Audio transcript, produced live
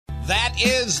That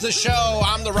is the show.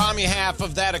 I'm the Ramie half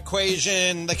of that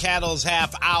equation. The Cattle's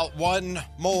half out one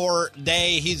more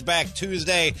day. He's back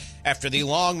Tuesday after the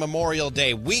long Memorial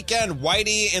Day weekend.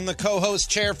 Whitey in the co-host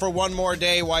chair for one more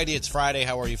day. Whitey, it's Friday.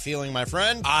 How are you feeling, my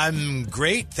friend? I'm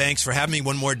great. Thanks for having me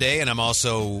one more day. And I'm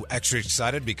also extra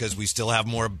excited because we still have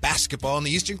more basketball in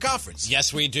the Eastern Conference.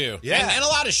 Yes, we do. Yeah. And a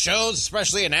lot of shows,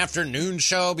 especially an afternoon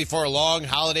show before a long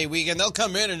holiday weekend, they'll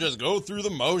come in and just go through the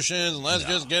motions and let's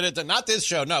just get it done. Not this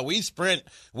show. No, we sprint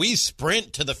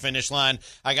to the finish line.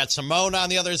 I got Simone on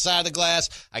the other side of the glass.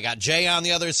 I got Jay on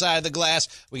the other side of the glass.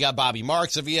 We got Bobby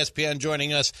Marks of ESPN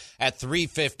joining us at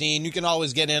 3:15. You can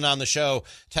always get in on the show.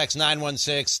 Text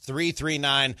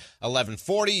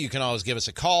 916-339-1140. You can always give us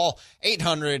a call,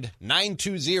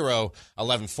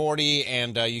 800-920-1140.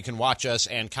 And you can watch us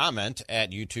and comment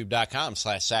at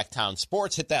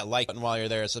youtube.com/SacktownSports. Hit that like button while you're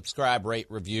there. Subscribe, rate,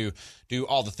 review, do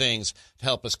all the things to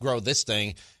help us grow this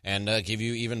thing and give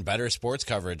you even better sports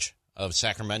coverage of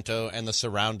Sacramento and the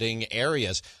surrounding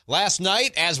areas. Last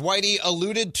night, as Whitey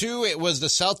alluded to, it was the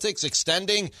Celtics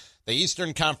extending the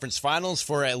Eastern Conference Finals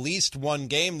for at least one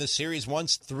game. The series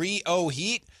once 3-0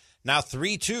 Heat, now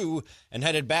 3-2, and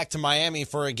headed back to Miami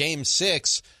for a Game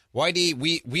 6.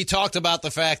 Whitey, we talked about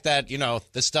the fact that, you know,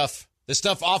 this stuff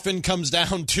often comes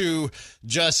down to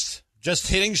just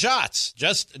hitting shots,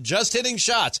 just hitting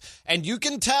shots. And you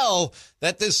can tell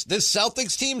that this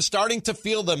Celtics team's starting to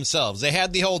feel themselves. They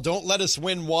had the whole don't let us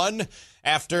win one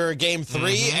after Game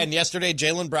 3, and yesterday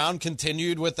Jaylen Brown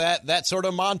continued with that sort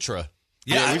of mantra.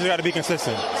 Yeah, we just got to be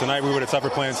consistent. Tonight we were the tougher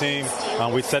playing team.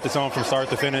 We set the tone from start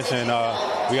to finish, and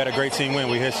we had a great team win.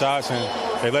 We hit shots,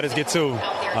 and they let us get two,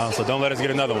 so don't let us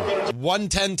get another one.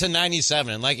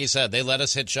 110-97, and like you said, they let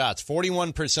us hit shots.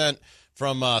 41%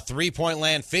 from three-point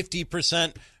land,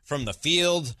 50% from the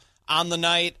field on the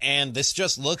night, and this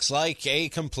just looks like a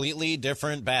completely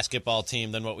different basketball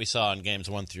team than what we saw in games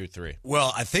 1 through 3.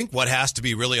 Well, I think what has to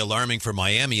be really alarming for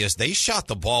Miami is they shot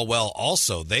the ball well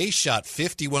also. They shot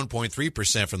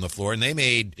 51.3% from the floor, and they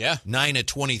made 9 of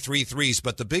 23 threes,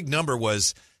 but the big number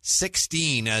was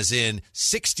 16, as in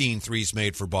 16 threes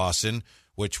made for Boston,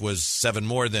 which was 7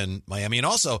 more than Miami. And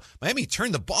also, Miami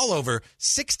turned the ball over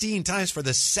 16 times for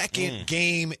the second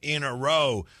game in a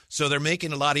row. So they're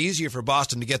making it a lot easier for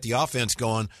Boston to get the offense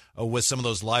going with some of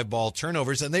those live ball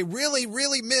turnovers. And they really,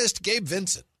 really missed Gabe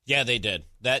Vincent. Yeah, they did.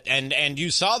 That and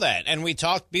you saw that. And we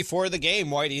talked before the game,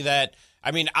 Whitey, that I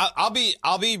mean, I'll be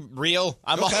real.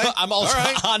 I'm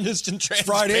also honest and transparent. It's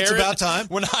Friday, it's about time.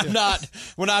 When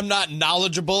I'm not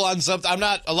knowledgeable on something,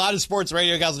 a lot of sports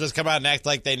radio guys will just come out and act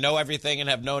like they know everything and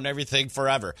have known everything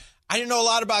forever. I didn't know a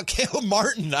lot about Caleb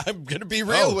Martin. I'm going to be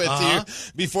real with you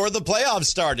before the playoffs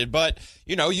started. But,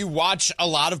 you know, you watch a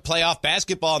lot of playoff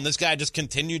basketball, and this guy just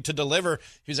continued to deliver.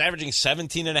 He was averaging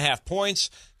 17.5 points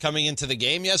coming into the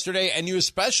game yesterday, and you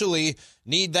especially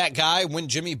need that guy when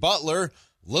Jimmy Butler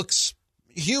looks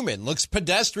human, looks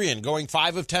pedestrian, going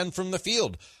 5 of 10 from the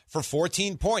field for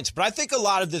 14 points. But I think a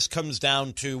lot of this comes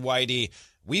down to, Whitey,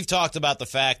 we've talked about the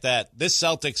fact that this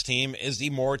Celtics team is the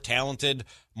more talented,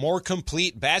 more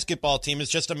complete basketball team. It's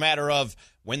just a matter of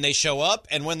when they show up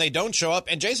and when they don't show up.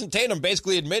 And Jason Tatum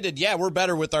basically admitted, yeah, we're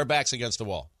better with our backs against the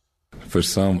wall. For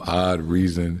some odd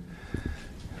reason,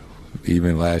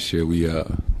 even last year, we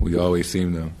always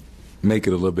seem to make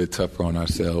it a little bit tougher on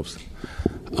ourselves.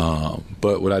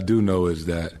 But what I do know is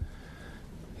that,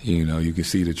 you know, you can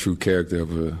see the true character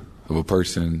of a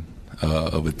person,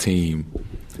 of a team,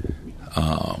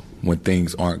 when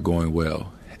things aren't going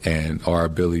well, and our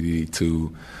ability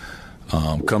to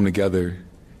come together,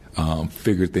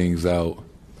 figure things out,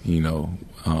 you know,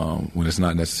 when it's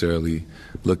not necessarily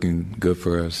looking good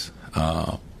for us.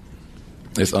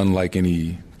 It's unlike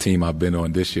any team I've been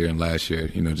on this year and last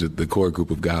year, you know, just the core group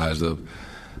of guys of,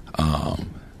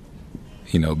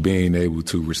 you know, being able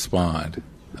to respond.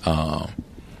 And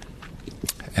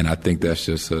I think that's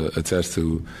just a test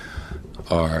to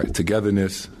our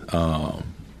togetherness,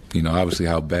 you know, obviously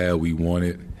how bad we want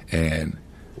it. And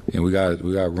we got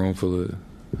room full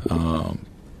of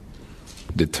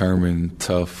determined,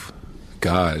 tough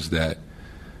guys that,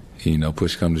 you know,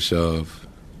 push come to shove,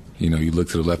 you know, you look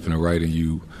to the left and the right and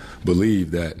you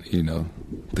believe that, you know,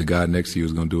 the guy next to you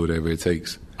is going to do whatever it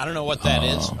takes. I don't know what that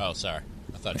is. Oh, sorry.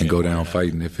 I thought and go down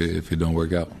fighting if it don't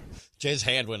work out. Jay's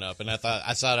hand went up, and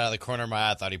I saw it out of the corner of my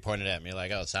eye. I thought he pointed at me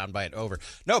like, "Oh, soundbite over."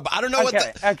 No, but I don't know what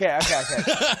that. Okay. I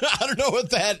don't know what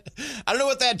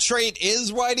that trait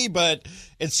is, Whitey, but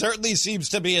it certainly seems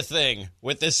to be a thing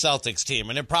with this Celtics team,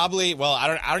 and it probably. Well, I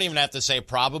don't even have to say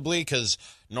probably because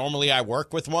normally I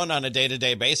work with one on a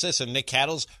day-to-day basis, and Nick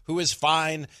Cattles, who is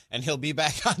fine, and he'll be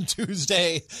back on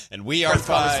Tuesday, and we are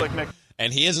fine.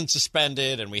 and he isn't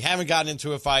suspended, and we haven't gotten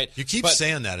into a fight. You keep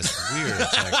saying that. It's weird.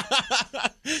 It's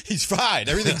like... He's fine.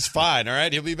 Everything's fine. All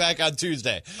right. He'll be back on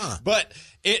Tuesday. Huh. But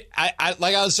I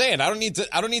like I was saying, I don't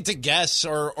need to guess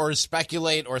or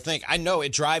speculate or think. I know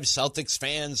it drives Celtics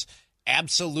fans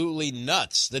absolutely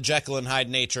nuts, the Jekyll and Hyde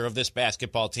nature of this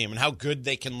basketball team and how good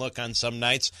they can look on some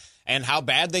nights and how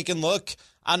bad they can look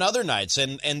on other nights.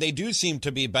 And they do seem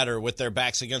to be better with their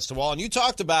backs against the wall. And you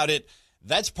talked about it.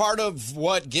 That's part of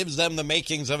what gives them the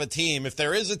makings of a team. If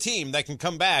there is a team that can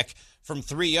come back from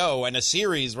 3-0 and a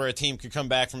series where a team could come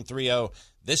back from 3-0,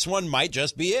 this one might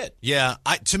just be it. Yeah.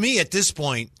 To me, at this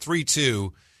point,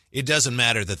 3-2, it doesn't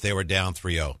matter that they were down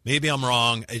 3-0. Maybe I'm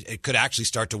wrong. It could actually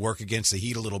start to work against the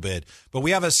Heat a little bit. But we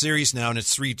have a series now, and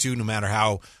it's 3-2 no matter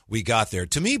how we got there.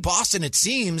 To me, Boston, it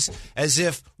seems as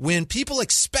if when people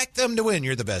expect them to win,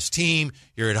 you're the best team,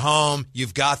 you're at home,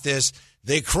 you've got this,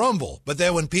 they crumble. But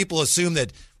then when people assume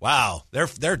that, wow,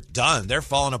 they're done, they're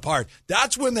falling apart,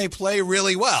 that's when they play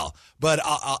really well. But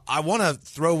I want to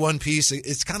throw one piece.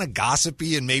 It's kind of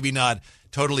gossipy and maybe not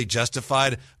totally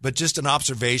justified, but just an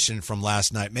observation from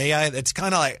last night. May I? It's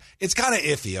kind of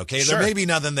iffy, okay? Sure. There may be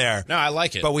nothing there. No, I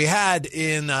like it. But we had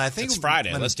I think it's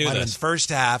Friday. Let's do this. In the first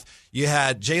half, you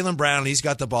had Jaylen Brown, he's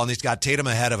got the ball, and he's got Tatum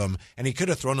ahead of him, and he could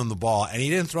have thrown him the ball, and he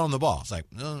didn't throw him the ball. It's like,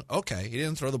 okay, he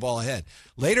didn't throw the ball ahead.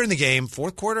 Later in the game,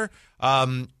 fourth quarter,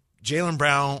 Jaylen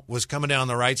Brown was coming down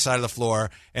the right side of the floor,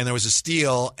 and there was a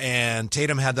steal, and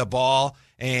Tatum had the ball,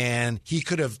 and he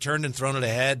could have turned and thrown it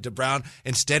ahead to Brown.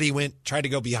 Instead, he tried to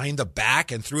go behind the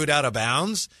back and threw it out of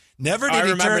bounds. Never did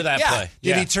he remember turn that play.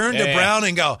 Did he turn to Brown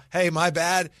and go, hey, my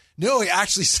bad? No, he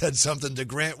actually said something to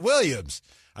Grant Williams.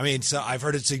 I mean, so I've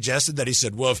heard it suggested that he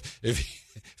said, well, if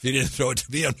he didn't throw it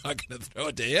to me, I'm not going to throw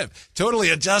it to him. Totally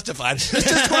unjustified. It's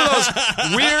just one of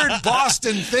those weird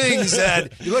Boston things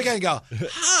that you look at and go,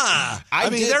 I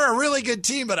mean, they're a really good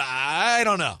team, but I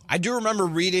don't know. I do remember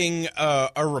reading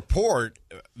a report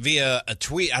via a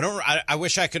tweet. I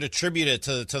wish I could attribute it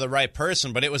to the right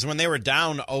person, but it was when they were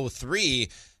down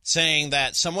 0-3, saying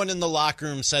that someone in the locker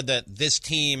room said that this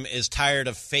team is tired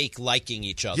of fake liking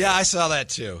each other. Yeah, I saw that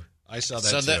too. So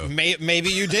that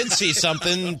maybe you did see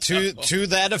something to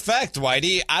that effect,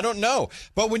 Whitey. I don't know.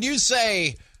 But when you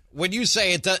say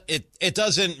it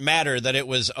doesn't matter that it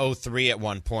was 0-3 at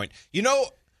one point. You know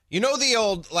the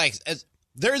old, like,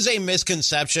 there's a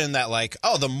misconception that, like,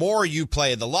 the more you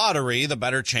play the lottery, the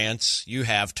better chance you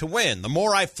have to win. The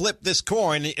more I flip this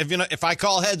coin, if I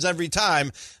call heads every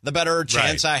time, the better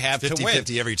chance I have to win.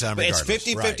 50-50 every time, regardless.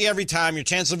 It's 50-50 every time. Your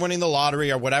chance of winning the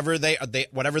lottery or whatever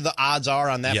whatever the odds are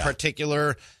on that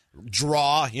particular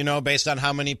draw, based on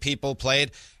how many people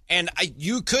played. And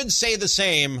you could say the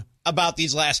same about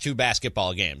these last two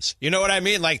basketball games. You know what I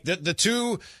mean? Like the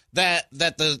two that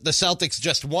the Celtics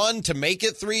just won to make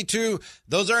it 3-2,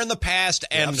 those are in the past,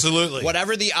 and absolutely,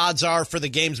 whatever the odds are for the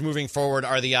games moving forward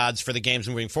are the odds for the games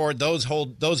moving forward. Those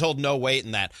hold no weight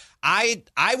in that. I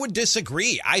would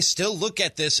disagree. I still look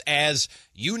at this as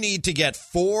you need to get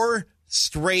 4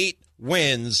 straight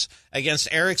wins against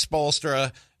Eric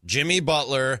Spoelstra, Jimmy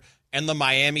Butler, and the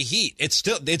Miami Heat. It's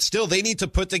still they need to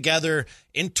put together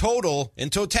in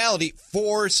totality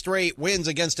 4 straight wins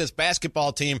against this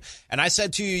basketball team. And I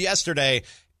said to you yesterday,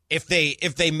 if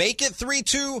they make it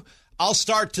 3-2, I'll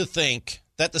start to think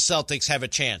that the Celtics have a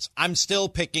chance. I'm still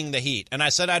picking the Heat, and I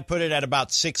said I'd put it at about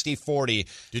 60-40.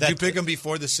 Did you pick them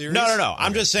before the series? No. Okay.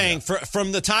 I'm just saying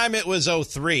from the time it was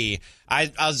 0-3,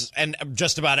 I was, and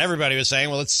just about everybody was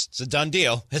saying, well, it's a done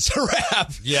deal. It's a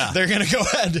wrap. Yeah. They're going to go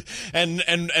ahead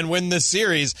and win this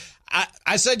series.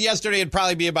 I said yesterday it'd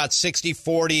probably be about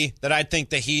 60-40 that I think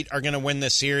the Heat are going to win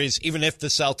this series, even if the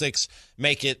Celtics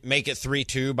make it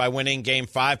 3-2 by winning Game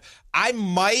 5. I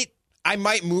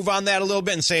might move on that a little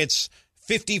bit and say it's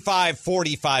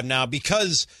 55-45 now,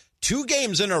 because 2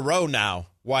 games in a row now,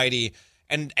 Whitey,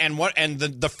 and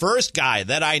the first guy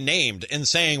that I named in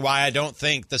saying why I don't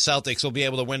think the Celtics will be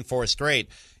able to win 4 straight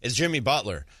is Jimmy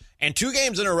Butler. And 2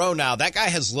 games in a row now, that guy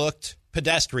has looked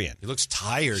pedestrian. He looks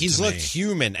tired. He's looked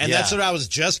human. And that's what I was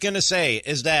just going to say,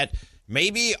 is that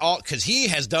maybe because he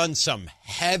has done some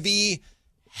heavy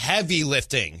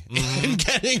lifting in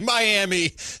getting Miami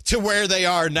to where they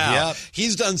are now. Yep.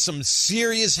 He's done some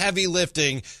serious heavy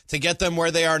lifting to get them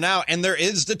where they are now. And there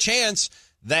is the chance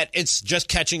that it's just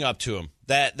catching up to him.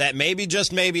 That maybe,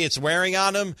 just maybe, it's wearing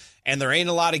on him, and there ain't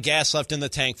a lot of gas left in the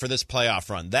tank for this playoff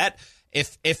run. That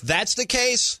if that's the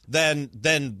case, then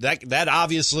that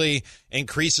obviously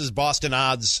increases Boston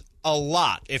odds a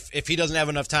lot. If he doesn't have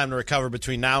enough time to recover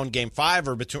between now and Game 5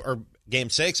 or Game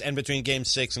 6 and between Game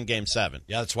 6 and Game 7.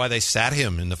 Yeah, that's why they sat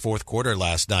him in the fourth quarter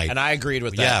last night. And I agreed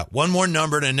with that. Yeah, one more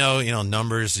number to know.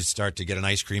 Numbers, you start to get an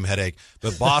ice cream headache.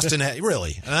 But Boston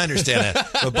really, and I understand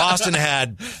that. But Boston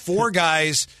had 4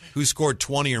 guys who scored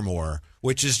 20 or more,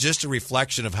 which is just a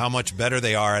reflection of how much better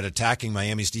they are at attacking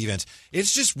Miami's defense.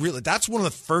 It's just really, that's one of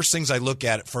the first things I look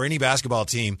at for any basketball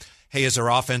team. Hey, is their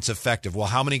offense effective? Well,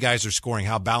 how many guys are scoring?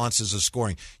 How balanced is the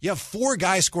scoring? You have 4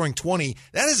 guys scoring 20.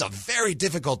 That is a very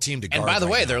difficult team to guard. And by the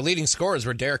way, now. Their leading scorers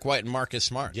were Derek White and Marcus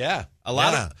Smart. Yeah. A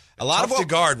lot of to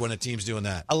guard when a team's doing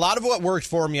that. A lot of what worked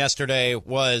for them yesterday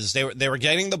was they were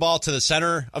getting the ball to the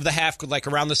center of the half, like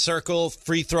around the circle,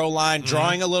 free throw line,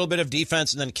 drawing a little bit of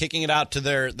defense, and then kicking it out to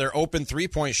their open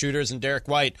 3-point shooters. And Derek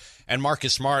White and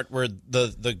Marcus Smart were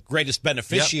the greatest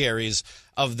beneficiaries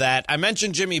of that. I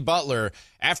mentioned Jimmy Butler.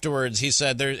 Afterwards, he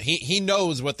said he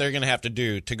knows what they're going to have to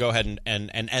do to go ahead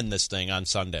and end this thing on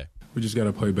Sunday. We just got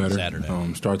to play better,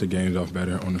 start the games off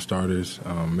better on the starters,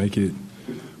 make it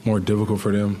more difficult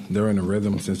for them. They're in a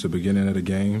rhythm since the beginning of the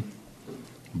game,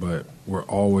 but we're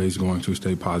always going to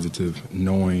stay positive,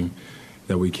 knowing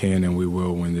that we can and we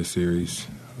will win this series,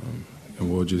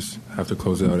 and we'll just have to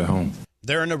close it out at home.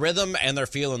 They're in a rhythm, and they're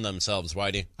feeling themselves,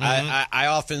 Whitey. I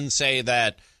often say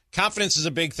that confidence is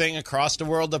a big thing across the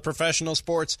world of professional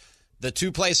sports. The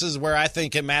 2 places where I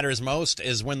think it matters most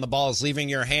is when the ball is leaving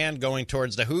your hand going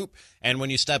towards the hoop and when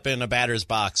you step in a batter's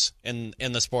box in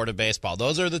the sport of baseball.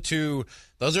 Those are the two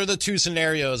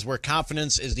scenarios where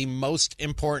confidence is the most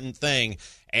important thing,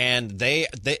 and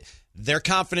their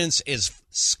confidence is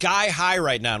sky high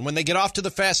right now. And when they get off to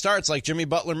the fast starts like Jimmy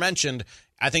Butler mentioned,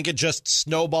 I think it just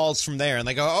snowballs from there and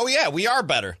they go, "Oh yeah, we are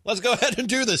better. Let's go ahead and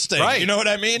do this thing." Right. You know what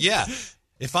I mean? Yeah.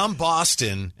 If I'm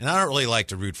Boston, and I don't really like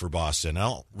to root for Boston.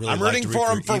 I'm rooting for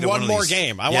them for one more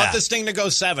game. I want this thing to go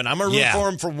 7. I'm going to root for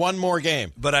them for one more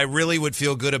game. But I really would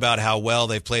feel good about how well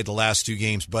they've played the last 2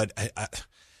 games. But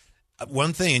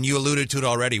one thing, and you alluded to it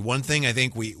already, one thing I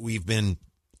think we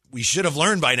should have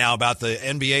learned by now about the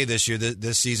NBA this year,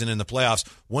 this season in the playoffs,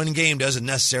 one game doesn't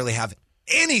necessarily have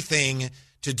anything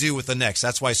to do with the next.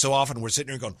 That's why so often we're sitting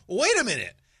here going, wait a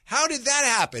minute. How did that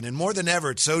happen? And more than ever,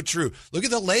 it's so true. Look at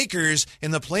the Lakers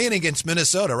in the play-in against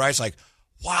Minnesota, right? It's like,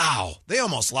 wow, they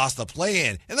almost lost the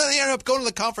play-in. And then they ended up going to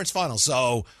the conference finals.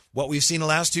 So what we've seen the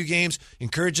last 2 games,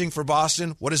 encouraging for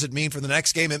Boston. What does it mean for the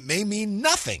next game? It may mean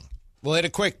nothing. We'll hit a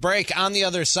quick break on the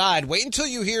other side. Wait until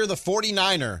you hear the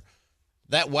 49er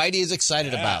that Whitey is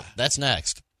excited about. That's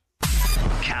next.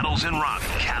 Cattles and Ramie.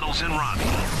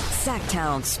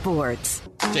 Sacktown Sports.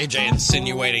 JJ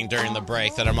insinuating during the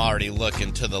break that I'm already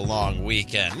looking to the long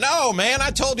weekend. No, man, I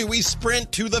told you we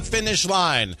sprint to the finish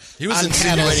line. He was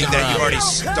insinuating that you already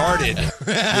started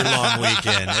your long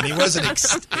weekend, and he wasn't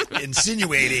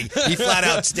insinuating. He flat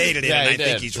out stated it, and I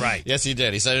think he's right. Yes, he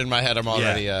did. He said it in my head, I'm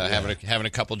already having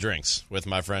a couple drinks with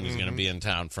my friend who's going to be in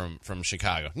town from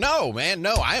Chicago. No, man,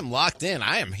 no, I am locked in.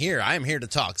 I am here. I am here to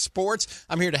talk sports.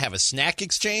 I'm here to have a snack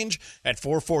exchange at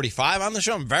 4:45 on the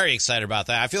show. I'm very excited about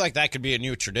that. I feel like that could be a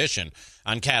new tradition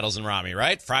on Cattles and Ramie,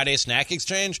 right? Friday snack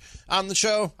exchange on the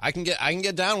show. I can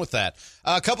get down with that.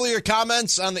 A couple of your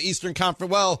comments on the Eastern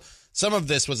Conference. Well, some of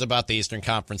this was about the Eastern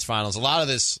Conference Finals. A lot of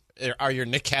this are your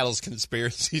Nick Cattles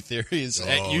conspiracy theories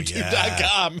at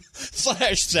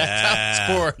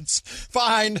youtube.com/SacktownSports.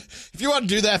 Fine. If you want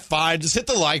to do that, fine. Just hit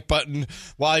the like button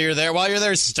while you're there. While you're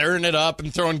there stirring it up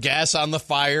and throwing gas on the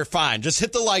fire, fine. Just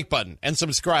hit the like button and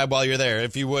subscribe while you're there,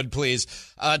 if you would, please.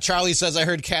 Charlie says, I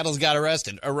heard Cattles got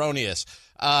arrested. Erroneous.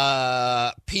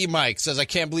 P. Mike says, I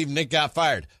can't believe Nick got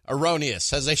fired. Erroneous.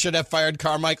 Says they should have fired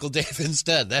Carmichael Dave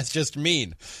instead. That's just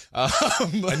mean.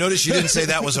 I noticed you didn't say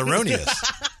that was erroneous.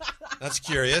 That's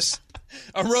curious.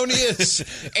 Erroneous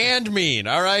and mean,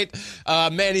 all right?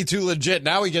 Manny too legit.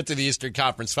 Now we get to the Eastern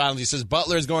Conference Finals. He says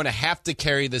Butler is going to have to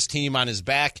carry this team on his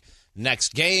back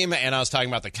next game. And I was talking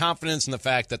about the confidence and the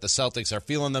fact that the Celtics are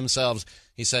feeling themselves.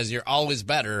 He says you're always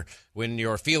better when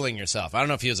you're feeling yourself. I don't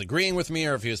know if he was agreeing with me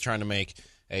or if he was trying to make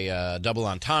a double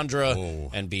entendre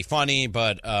and be funny,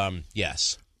 but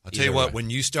yes. I'll tell you what,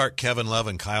 when you start Kevin Love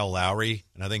and Kyle Lowry,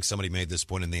 and I think somebody made this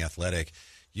point in The Athletic,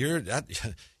 your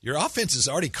offense is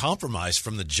already compromised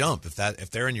from the jump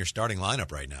if they're in your starting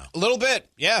lineup right now. A little bit,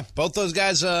 yeah. Both those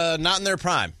guys not in their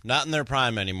prime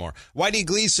anymore. Whitey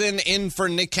Gleason in for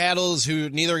Nick Cattles, who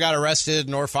neither got arrested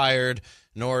nor fired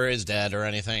nor is dead or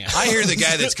anything else. I hear the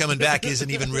guy that's coming back isn't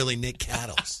even really Nick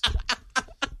Cattles.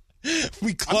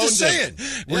 We cloned I'm just saying.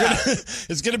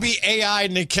 It's going to be AI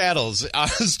Nick Cattles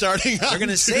starting out. They're going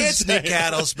to say it's Nick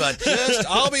Cattles, but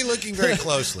I'll be looking very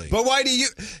closely. But why do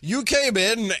you came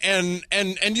in and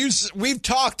we've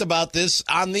talked about this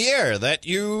on the air, that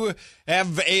you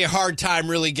have a hard time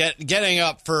really getting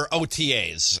up for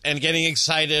OTAs and getting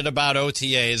excited about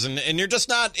OTAs, and you're just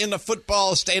not in a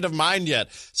football state of mind yet.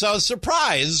 So I was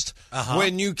surprised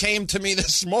when you came to me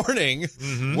this morning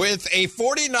with a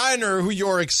 49er who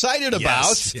you're excited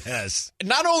about. Yes.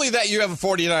 Not only that you have a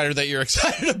 49er that you're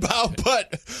excited about,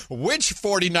 but which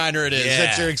 49er it is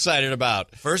that you're excited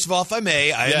about. First of all, if I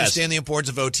may, I understand the importance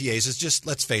of OTAs. It's just,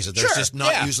 let's face it, there's just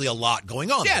not usually a lot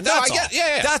going on. Yeah,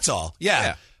 That's all.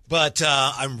 Yeah. But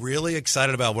I'm really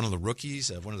excited about one of the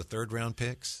rookies, one of the third-round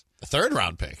picks. A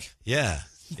third-round pick? Yeah.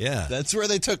 That's where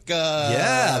they took...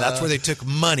 that's where they took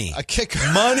Money. A kicker.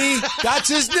 Money, that's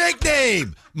his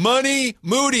nickname. Money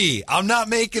Moody. I'm not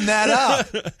making that up.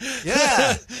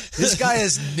 Yeah. This guy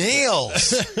has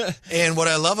nails. And what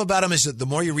I love about him is that the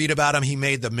more you read about him, he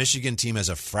made the Michigan team as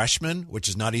a freshman, which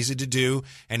is not easy to do.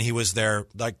 And he was their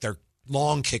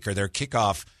long kicker, their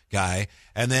kickoff guy.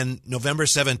 And then November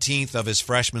 17th of his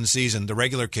freshman season, the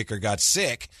regular kicker got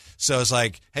sick. So it's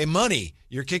like, hey, Money,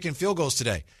 you're kicking field goals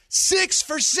today. 6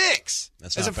 for 6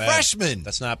 as a freshman.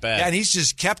 That's not bad. Yeah, and he's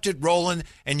just kept it rolling.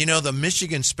 And, the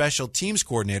Michigan special teams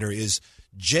coordinator is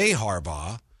Jay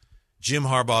Harbaugh, Jim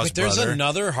Harbaugh's brother. There's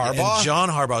another Harbaugh? And John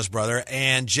Harbaugh's brother.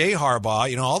 And Jay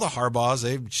Harbaugh, all the Harbaughs,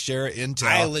 they share intel.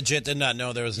 I legit did not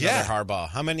know there was another Harbaugh.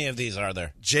 How many of these are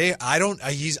there? Jay, I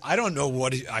don't know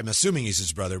what I'm assuming he's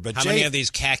his brother, but how many of these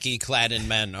khaki-clad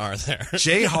men are there?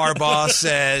 Jay Harbaugh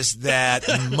says that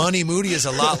Money Moody is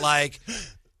a lot like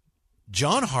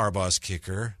John Harbaugh's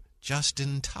kicker,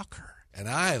 Justin Tucker. And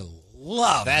I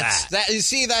love that. You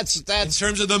see, that's in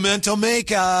terms of the mental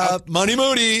makeup, Money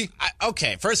Moody.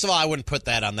 Okay, first of all, I wouldn't put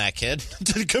that on that kid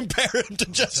to compare him to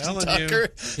Justin Tucker.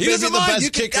 He was the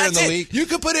best kicker in the league. You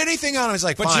could put anything on him. It's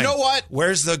like, but you know what?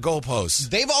 Where's the goalpost?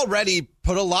 They've already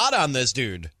put a lot on this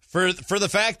dude for the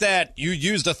fact that you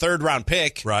used a third-round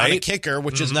pick on a kicker,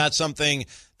 which is not something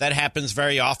that happens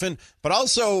very often. But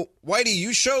also, Whitey,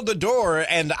 you showed the door,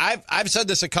 and I've said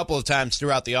this a couple of times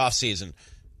throughout the offseason.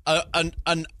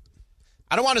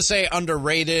 I don't want to say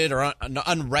underrated or an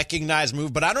unrecognized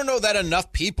move, but I don't know that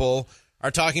enough people are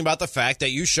talking about the fact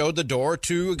that you showed the door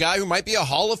to a guy who might be a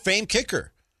Hall of Fame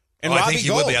kicker. And I think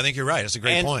he would be. I think you're right. That's a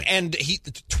great point. And he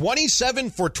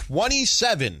 27 for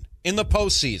 27 in the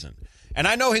postseason. And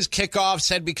I know his kickoffs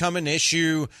had become an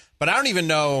issue, but I don't even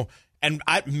know. And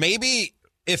maybe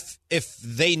if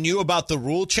they knew about the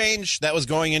rule change that was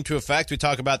going into effect, we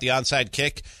talk about the onside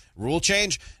kick rule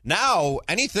change. Now,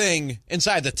 anything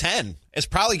inside the 10 is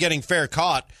probably getting fair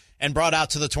caught and brought out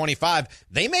to the 25.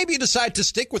 They maybe decide to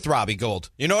stick with Robbie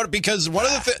Gould. You know what? Because one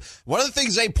of the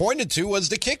things they pointed to was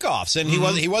the kickoffs, and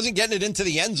he wasn't getting it into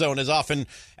the end zone as often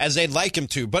as they'd like him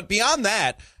to. But beyond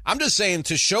that, I'm just saying,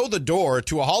 to show the door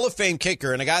to a Hall of Fame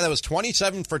kicker and a guy that was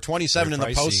 27 for 27 in the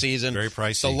postseason, very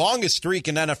pricey, the longest streak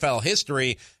in NFL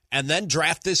history, and then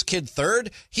draft this kid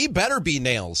third, he better be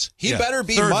nails. He better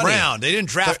be third money. round. They didn't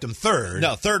draft him third.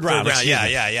 No, third round.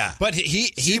 Yeah. But he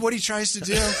see what he tries to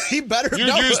do? He better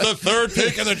use the third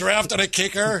pick in the draft on a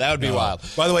kicker? That would be wild.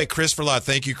 By the way, Chris Verlot,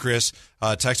 thank you, Chris,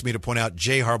 texted me to point out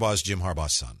Jay Harbaugh is Jim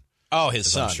Harbaugh's son. Oh,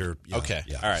 his son. I'm sure. Yeah, okay.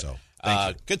 Yeah, all right.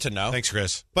 So, good to know. Thanks,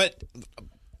 Chris. But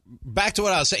back to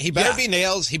what I was saying. He better be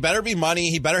nails. He better be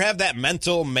money. He better have that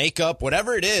mental makeup,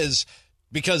 whatever it is,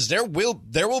 because there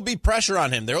will be pressure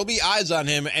on him. There will be eyes on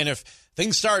him. And if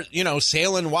things start,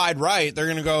 sailing wide right, they're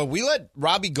going to go, we let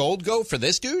Robbie Gould go for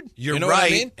this dude? You're right. What I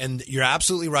mean? And you're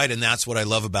absolutely right. And that's what I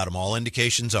love about him. All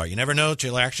indications are, you never know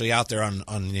until you're actually out there on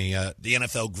the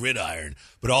NFL gridiron.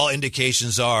 But all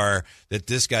indications are that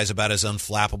this guy's about as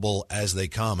unflappable as they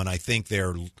come. And I think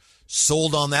they're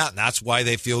sold on that. And that's why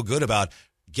they feel good about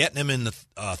getting him in the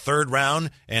third round,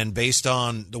 and based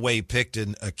on the way he kicked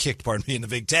in the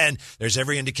Big Ten, there's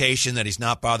every indication that he's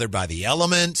not bothered by the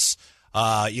elements.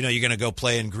 You're going to go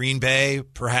play in Green Bay,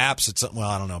 perhaps.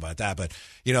 I don't know about that, but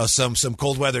some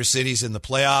cold weather cities in the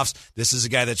playoffs. This is a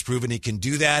guy that's proven he can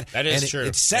do that. That is true.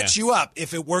 It sets you up.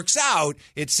 If it works out,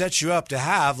 it sets you up to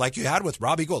have, like you had with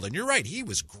Robbie Gould. And you're right, he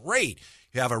was great.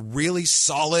 You have a really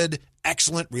solid,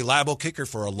 excellent, reliable kicker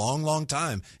for a long, long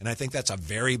time. And I think that's a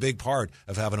very big part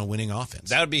of having a winning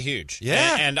offense. That would be huge.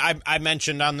 Yeah. And I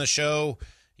mentioned on the show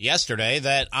yesterday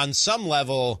that on some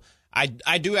level,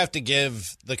 I do have to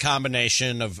give the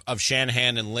combination of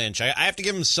Shanahan and Lynch, I have to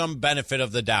give them some benefit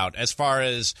of the doubt as far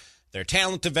as their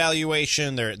talent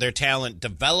evaluation, their talent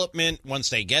development once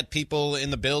they get people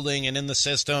in the building and in the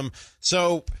system.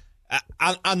 So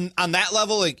On that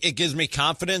level, it gives me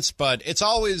confidence, but it's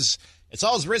always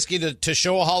risky to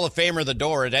show a Hall of Famer the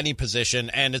door at any position,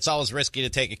 and it's always risky to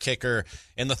take a kicker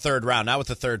in the third round, not with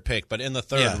the third pick, but in the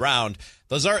third round.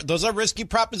 Those are risky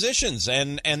propositions,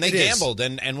 and they gambled,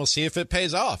 and we'll see if it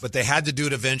pays off. But they had to do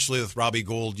it eventually with Robbie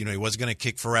Gould. He wasn't going to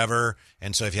kick forever,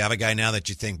 and so if you have a guy now that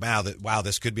you think, wow,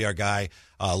 this could be our guy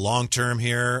long-term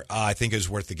here, I think it was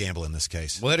worth the gamble in this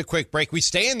case. We'll hit a quick break. We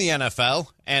stay in the NFL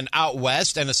and out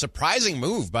west, and a surprising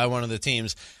move by one of the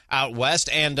teams out west,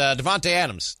 and Davante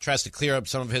Adams tries to clear up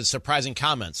some of his surprising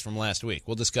comments from last week.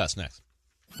 We'll discuss next.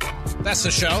 That's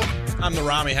the show. I'm the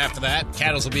Ramie half of that.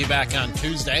 Cattles will be back on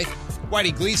Tuesday.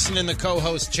 Whitey Gleason in the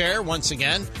co-host chair once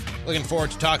again. Looking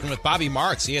forward to talking with Bobby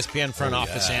Marks, ESPN front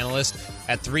office analyst,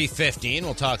 at 3:15.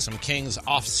 We'll talk some Kings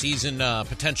off-season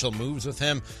potential moves with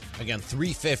him. Again,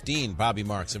 3:15, Bobby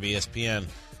Marks of ESPN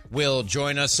will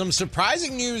join us. Some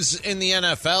surprising news in the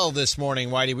NFL this morning,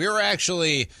 Whitey. We were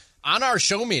actually on our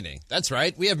show meeting. That's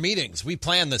right. We have meetings. We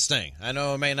plan this thing. I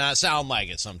know it may not sound like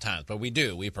it sometimes, but we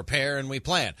do. We prepare and we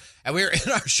plan. And we were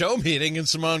in our show meeting, and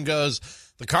Simone goes,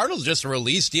 the Cardinals just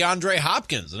released DeAndre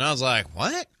Hopkins. And I was like,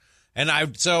 what? And I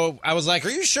was like, are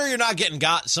you sure you're not getting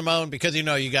got, Simone? Because you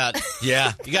got totally.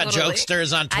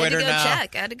 jokesters on Twitter now. I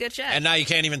had to go check. And now you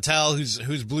can't even tell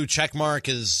whose blue check mark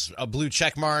is a blue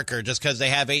check mark, or just because they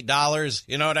have $8.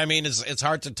 You know what I mean? It's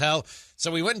hard to tell.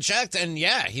 So we went and checked, and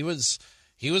he was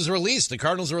released. The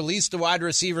Cardinals released the wide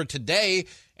receiver today,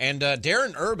 and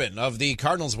Darren Urban of the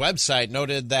Cardinals website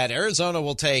noted that Arizona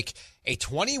will take a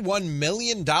 $21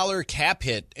 million cap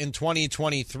hit in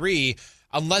 2023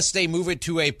 unless they move it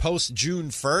to a post-June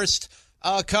 1st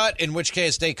cut, in which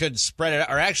case they could spread it out.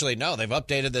 Or actually, no, they've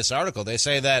updated this article. They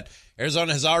say that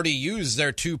Arizona has already used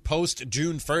their 2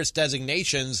 post-June 1st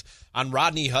designations on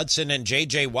Rodney Hudson and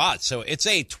J.J. Watt. So it's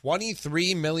a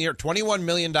 $21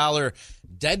 million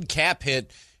dead cap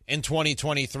hit in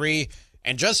 2023.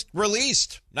 And just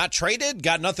released, not traded,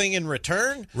 got nothing in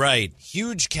return. Right.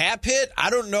 Huge cap hit.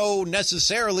 I don't know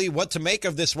necessarily what to make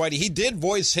of this, Whitey. He did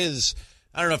voice his,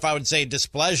 I don't know if I would say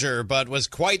displeasure, but was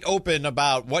quite open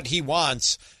about what he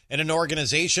wants in an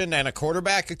organization and a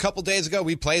quarterback a couple days ago.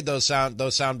 We played those sound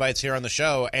bites here on the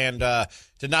show, and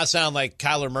did not sound like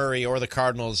Kyler Murray or the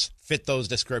Cardinals fit those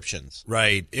descriptions.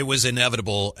 Right. It was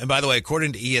inevitable. And by the way,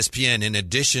 according to ESPN, in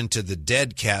addition to the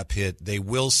dead cap hit, they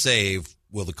will save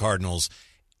the Cardinals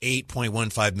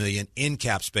 $8.15 million in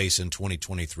cap space in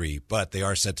 2023, but they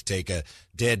are set to take a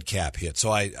dead cap hit.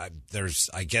 So I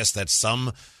guess that's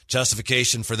some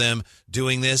justification for them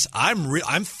doing this.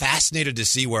 I'm fascinated to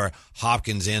see where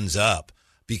Hopkins ends up,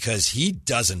 because he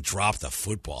doesn't drop the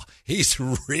football. He's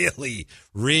really,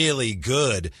 really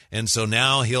good, and so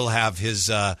now he'll have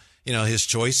his his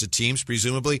choice of teams,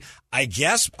 presumably. I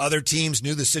guess other teams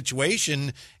knew the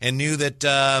situation and knew that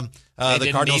the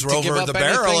Cardinals were over the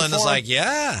barrel, and it's like,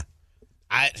 yeah.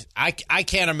 I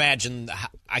can't imagine.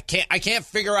 I can't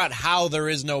figure out how there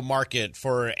is no market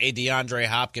for a DeAndre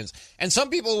Hopkins. And some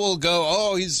people will go,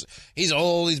 oh, he's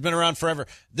old, he's been around forever.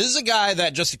 This is a guy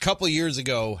that just a couple of years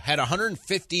ago had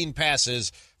 115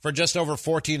 passes for just over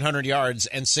 1,400 yards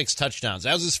and 6 touchdowns.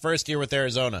 That was his first year with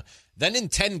Arizona. Then in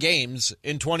 10 games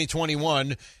in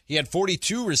 2021, he had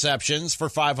 42 receptions for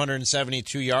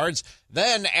 572 yards.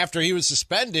 Then, after he was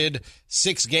suspended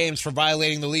 6 games for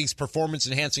violating the league's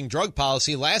performance-enhancing drug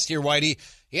policy, last year, Whitey,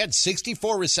 he had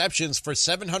 64 receptions for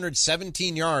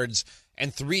 717 yards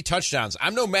and 3 touchdowns.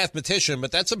 I'm no mathematician,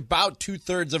 but that's about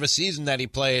 2/3 of a season that he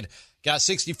played. Got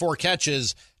 64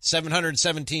 catches,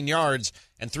 717 yards,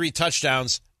 and 3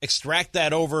 touchdowns. Extract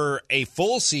that over a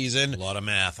full season. A lot of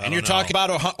math. And you're talking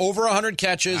about over 100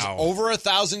 catches, over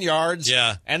 1,000 yards,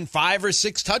 and 5 or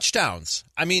 6 touchdowns.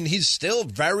 I mean, he's still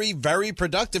very, very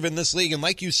productive in this league. And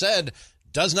like you said,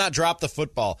 does not drop the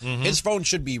football. Mm-hmm. His phone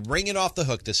should be ringing off the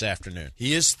hook this afternoon.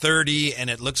 He is 30, and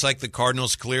it looks like the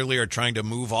Cardinals clearly are trying to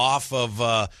move off of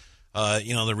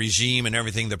the regime and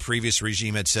everything the previous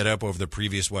regime had set up over the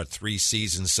previous, 3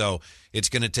 seasons. So it's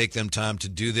going to take them time to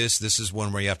do this. This is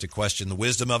one where you have to question the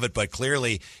wisdom of it, but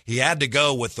clearly he had to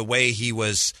go with the way he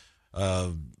was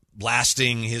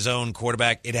blasting his own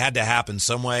quarterback. It had to happen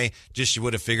some way. Just you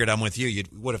would have figured, I'm with you, you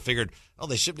would have figured,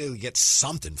 they should be able to get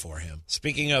something for him.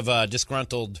 Speaking of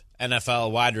disgruntled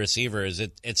NFL wide receivers,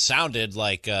 it sounded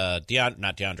like not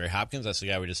DeAndre Hopkins, that's the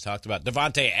guy we just talked about,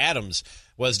 Davante Adams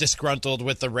was disgruntled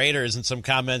with the Raiders in some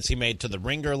comments he made to the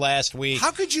Ringer last week.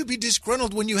 How could you be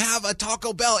disgruntled when you have a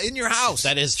Taco Bell in your house?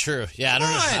 That is true. Yeah,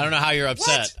 I don't know how you're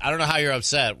upset. What? I don't know how you're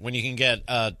upset when you can get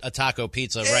a taco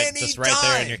pizza right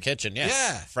there in your kitchen.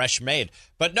 Yeah, fresh made.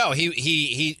 But no,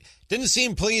 he didn't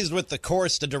seem pleased with the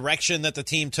course, the direction that the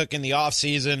team took in the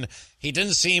offseason. He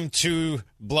didn't seem too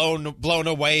blown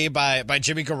away by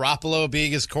Jimmy Garoppolo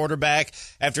being his quarterback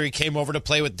after he came over to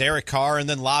play with Derek Carr and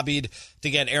then lobbied to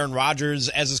get Aaron Rodgers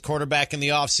as his quarterback in the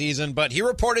offseason. But he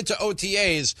reported to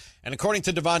OTAs, and according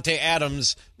to Davante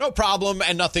Adams, no problem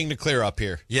and nothing to clear up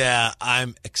here. Yeah,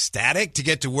 I'm ecstatic to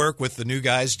get to work with the new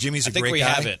guys. Jimmy's a great guy. I think we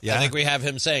have it. Yeah. I think we have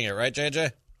him saying it, right,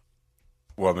 JJ?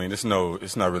 Well, I mean, it's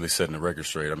not really setting the record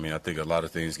straight. I mean, I think a lot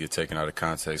of things get taken out of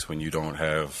context when you don't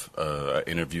have an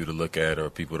interview to look at or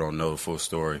people don't know the full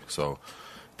story. So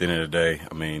at the end of the day,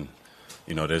 I mean,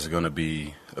 there's going to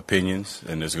be opinions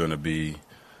and there's going to be,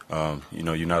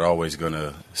 you're not always going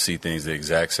to see things the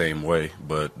exact same way.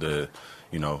 But,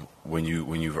 when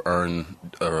you've earned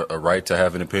a right to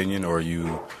have an opinion or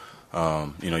you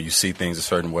see things a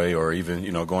certain way or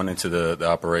even, going into the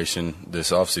operation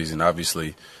this offseason,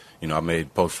 obviously, I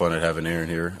poked fun at having Aaron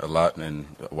here a lot, and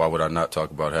why would I not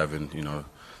talk about having,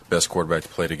 best quarterback to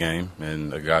play the game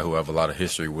and a guy who I have a lot of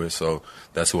history with. So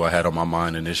that's who I had on my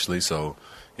mind initially. So,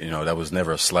 that was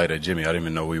never a slight at Jimmy. I didn't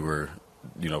even know we were,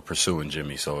 pursuing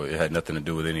Jimmy. So it had nothing to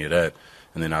do with any of that.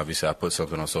 And then obviously I put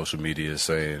something on social media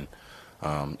saying,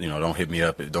 don't hit me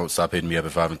up. Don't stop hitting me up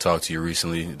if I haven't talked to you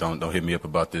recently. Don't hit me up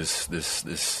about this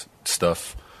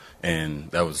stuff. And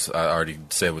that was, I already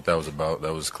said what that was about.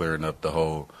 That was clearing up the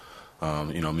whole,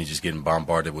 me just getting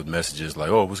bombarded with messages like,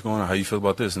 oh, what's going on? How you feel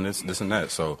about this and this and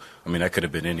that? So, I mean, that could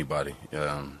have been anybody.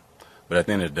 But at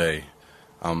the end of the day,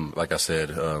 like I said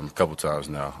a couple times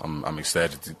now, I'm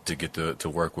excited to get to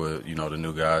work with, the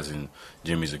new guys. And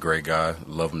Jimmy's a great guy.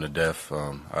 Love him to death.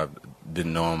 I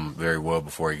didn't know him very well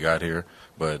before he got here,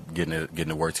 but getting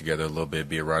to work together a little bit,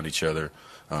 be around each other,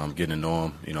 getting to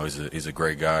know him, he's a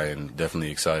great guy, and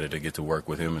definitely excited to get to work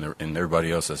with him and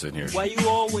everybody else that's in here. Why you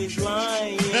always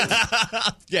lying?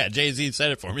 Yeah, Jay-Z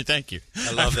said it for me. Thank you.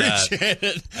 I love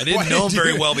that. I didn't know him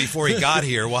very well before he got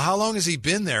here. Well, how long has he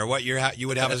been there? What year you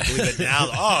would have us believe it now?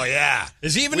 Oh, yeah.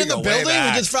 Is he even in the building?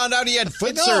 We just found out he had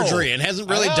foot surgery and hasn't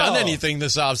really done anything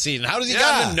this offseason. How does he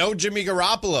gotten to know Jimmy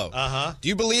Garoppolo? Uh-huh. Do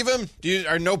you believe him?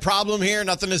 Are no problem here?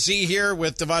 Nothing to see here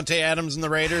with Davante Adams and the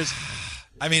Raiders?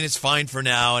 I mean, it's fine for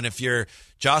now. And if you're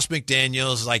Josh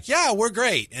McDaniels, like, yeah, we're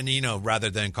great. And, rather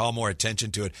than call more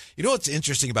attention to it. What's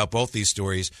interesting about both these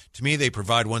stories? To me, they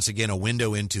provide, once again, a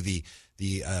window into the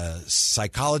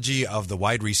psychology of the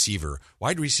wide receiver.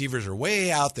 Wide receivers are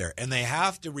way out there, and they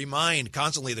have to remind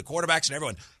constantly the quarterbacks and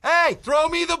everyone, hey, throw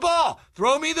me the ball.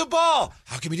 Throw me the ball.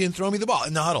 How come you didn't throw me the ball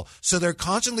in the huddle? So they're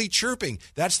constantly chirping.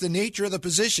 That's the nature of the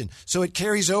position. So it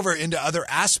carries over into other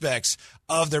aspects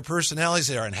of their personalities.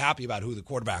 They are unhappy about who the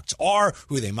quarterbacks are,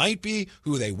 who they might be,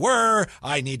 who they were.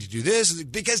 I need to do this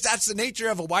because that's the nature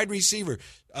of a wide receiver.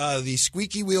 The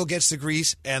squeaky wheel gets the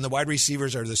grease, and the wide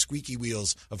receivers are the squeaky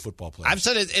wheels of football players. I've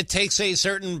said it takes a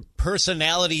certain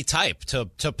personality type to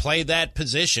play that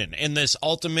position in this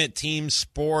ultimate team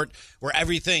sport where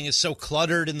everything is so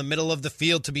cluttered in the middle of the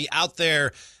field. To be out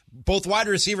there, both wide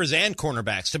receivers and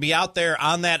cornerbacks, to be out there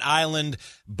on that island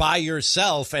by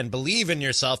yourself and believe in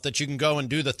yourself that you can go and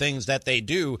do the things that they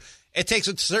do. It takes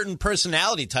a certain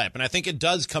personality type, and I think it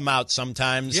does come out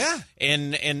sometimes. Yeah.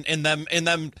 in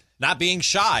them not being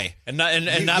shy and not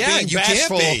being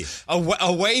bashful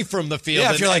away from the field.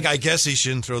 Yeah, if you're like, I guess he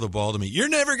shouldn't throw the ball to me. You're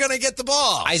never going to get the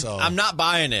ball. I'm not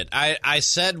buying it. I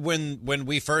said when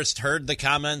we first heard the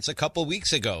comments a couple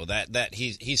weeks ago that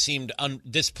he seemed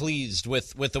displeased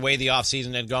with the way the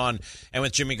offseason had gone and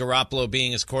with Jimmy Garoppolo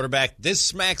being his quarterback. This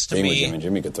smacks to me.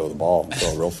 Jimmy could throw the ball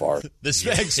real far. This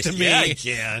smacks to me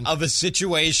of a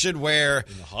situation where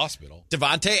in the hospital,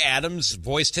 Davante Adams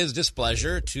voiced his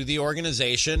displeasure to the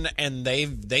organization. And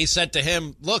they said to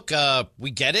him, look, we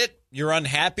get it. You're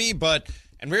unhappy,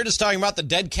 and we were just talking about the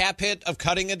dead cap hit of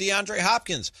cutting a DeAndre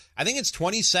Hopkins. I think it's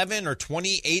 $27 or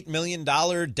 $28 million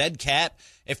dead cap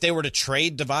if they were to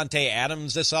trade Davante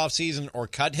Adams this offseason or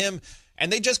cut him.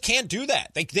 And they just can't do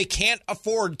that. They can't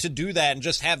afford to do that and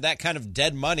just have that kind of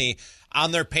dead money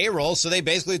on their payroll. So they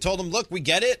basically told him, look, we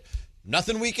get it.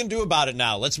 Nothing we can do about it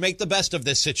now. Let's make the best of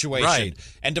this situation. Right.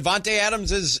 And Davante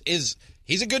Adams is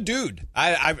he's a good dude.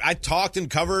 I talked and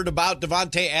covered about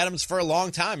Davante Adams for a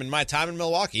long time in my time in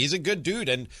Milwaukee. He's a good dude,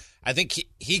 and I think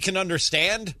he can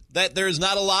understand that there's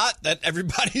not a lot, that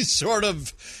everybody's sort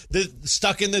of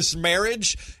stuck in this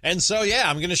marriage. And so, yeah,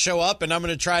 I'm going to show up, and I'm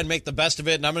going to try and make the best of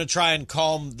it, and I'm going to try and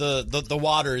calm the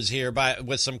waters here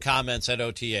with some comments at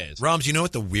OTAs. Roms, you know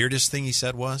what the weirdest thing he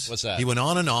said was? What's that? He went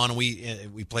on, and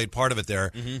we played part of it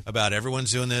there about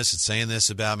everyone's doing this and saying this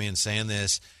about me and saying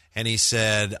this. And he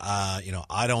said,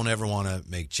 I don't ever want to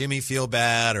make Jimmy feel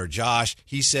bad or Josh.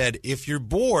 He said, if you're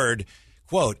bored,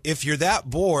 quote, if you're that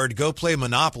bored, go play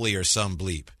Monopoly or some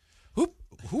bleep.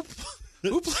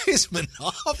 Who plays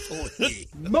Monopoly?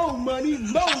 More money,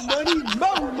 more money,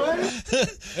 more money.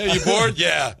 Hey, you bored?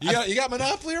 Yeah. You got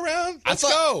Monopoly around? Let's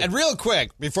go. And real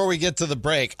quick, before we get to the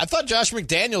break, I thought Josh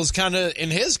McDaniels kind of, in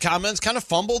his comments, kind of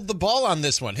fumbled the ball on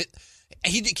this one.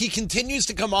 He continues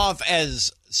to come off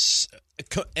as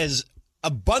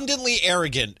abundantly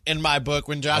arrogant in my book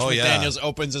when Josh McDaniels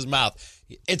opens his mouth.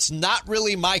 It's not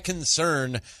really my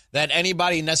concern that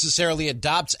anybody necessarily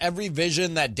adopts every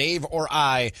vision that Dave or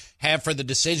I have for the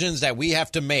decisions that we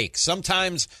have to make.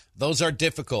 Sometimes those are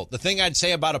difficult. The thing I'd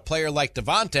say about a player like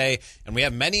Davante, and we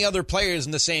have many other players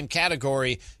in the same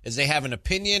category, is they have an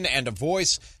opinion and a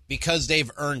voice because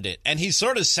they've earned it. And he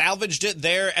sort of salvaged it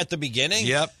there at the beginning.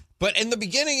 Yep. But in the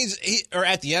beginning, or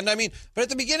at the end, but at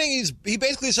the beginning, he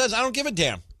basically says, I don't give a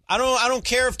damn. I don't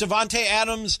care if Davante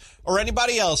Adams or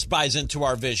anybody else buys into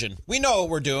our vision. We know what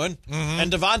we're doing,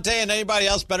 and Davante and anybody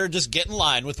else better just get in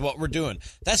line with what we're doing.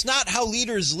 That's not how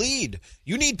leaders lead.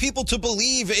 You need people to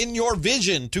believe in your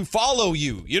vision, to follow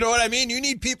you. You know what I mean? You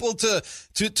need people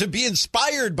to be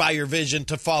inspired by your vision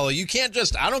to follow. You can't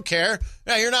just, I don't care.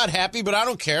 Yeah, you're not happy, but I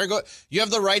don't care. You have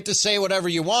the right to say whatever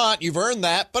you want. You've earned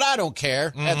that, but I don't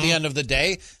care at the end of the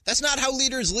day. That's not how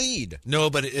leaders lead. No,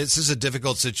 but this is a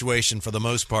difficult situation for the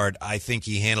most part. I think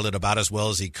he handled it about as well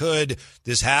as he could.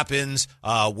 This happens.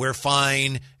 We're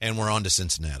fine, and we're on to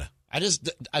Cincinnati.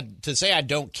 To say I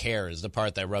don't care is the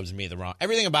part that rubs me the wrong.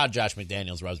 Everything about Josh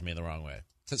McDaniels rubs me the wrong way.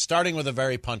 Starting with a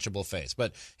very punchable face,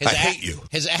 but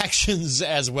his actions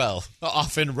as well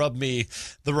often rub me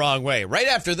the wrong way. Right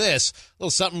after this, a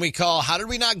little something we call How Did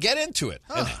We Not Get Into It?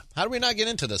 Huh. How did we not get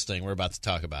into this thing we're about to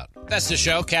talk about? That's the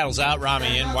show. Cattle's out,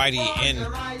 Ramie in, Whitey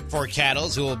in for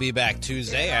Cattles, who will be back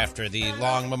Tuesday after the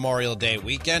long Memorial Day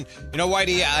weekend. You know,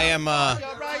 Whitey,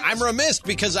 I'm remiss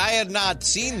because I had not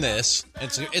seen this.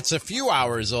 It's a few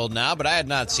hours old now, but I had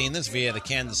not seen this via the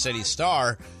Kansas City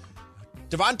Star.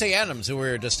 Davante Adams, who we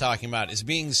were just talking about, is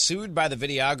being sued by the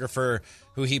videographer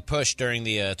who he pushed during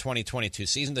the 2022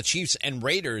 season. The Chiefs and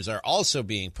Raiders are also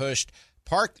being pushed.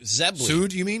 Park Zebley.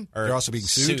 Sued, you mean? They're also being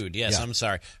sued? Sued, yes, yeah. I'm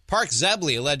sorry. Park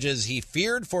Zebley alleges he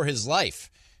feared for his life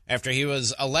after he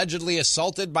was allegedly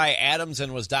assaulted by Adams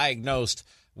and was diagnosed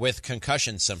with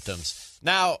concussion symptoms.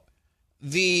 Now,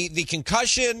 the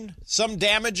concussion, some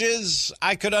damages,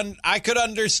 I could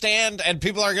understand, and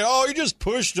people are going, oh, you just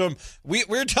pushed him. We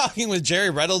were talking with Jerry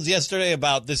Reynolds yesterday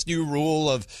about this new rule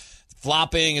of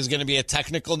flopping is going to be a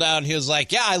technical now, and he was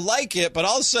like, yeah, I like it, but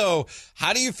also,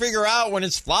 how do you figure out when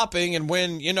it's flopping and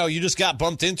when, you just got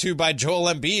bumped into by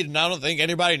Joel Embiid, and I don't think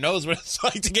anybody knows what it's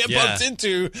like to get bumped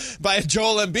into by a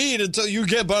Joel Embiid until you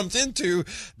get bumped into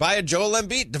by a Joel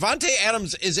Embiid. Davante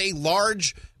Adams is a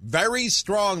large, very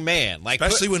strong man,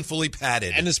 especially when fully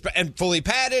padded, and fully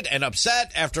padded and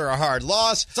upset after a hard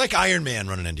loss. It's like Iron Man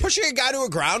running into you. Pushing a guy to a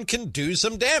ground can do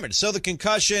some damage. So the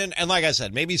concussion, and like I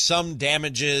said, maybe some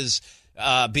damages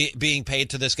being paid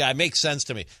to this guy makes sense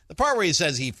to me. The part where he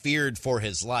says he feared for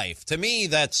his life, to me,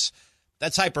 that's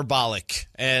hyperbolic,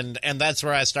 and that's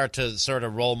where I start to sort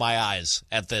of roll my eyes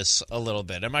at this a little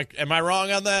bit. Am I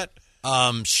wrong on that?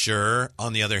 Sure.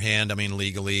 On the other hand,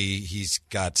 legally, he's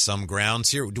got some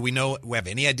grounds here. Do we have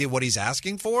any idea what he's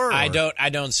asking for? Or? I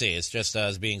don't see. It's just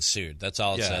as being sued. That's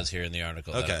all it says here in the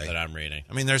article that I'm reading.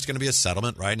 There's going to be a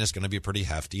settlement, right? And it's going to be pretty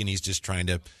hefty, and he's just trying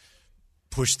to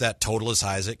push that total as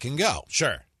high as it can go.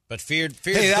 Sure. But feared.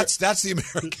 Hey, that's the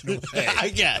American way. I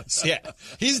guess, yeah.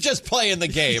 He's just playing the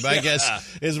game, I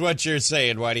guess, is what you're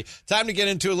saying, Whitey. Time to get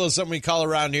into a little something we call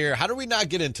around here. How do we not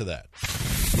get into that?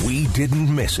 We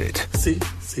didn't miss it. See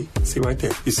right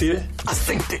there. You see it? I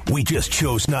think that we just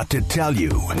chose not to tell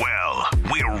you. Well,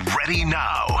 we're ready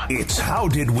now. It's How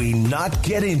Did We Not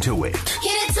Get Into It?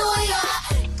 Get into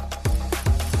it.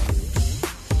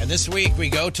 And this week we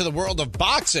go to the world of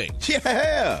boxing.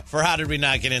 Yeah. For How Did We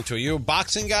Not Get Into It? You a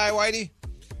boxing guy, Whitey?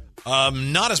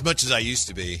 Not as much as I used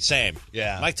to be. Same.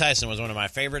 Yeah. Mike Tyson was one of my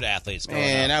favorite athletes growing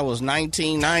Man, up. that was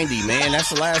 1990, man. That's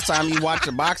the last time you watched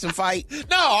a boxing fight?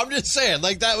 No, I'm just saying.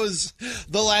 That was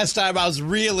the last time I was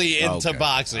really into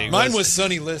boxing. Mine was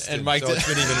Sonny Liston, and Mike, so it's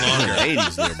been even longer.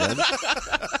 80s there, brother.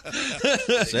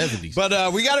 70s.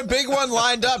 But we got a big one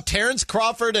lined up. Terrence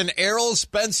Crawford and Errol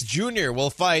Spence Jr. will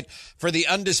fight for the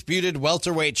undisputed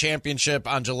welterweight championship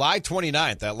on July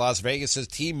 29th at Las Vegas'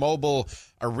 T-Mobile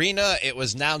Arena. It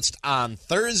was announced on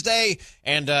Thursday,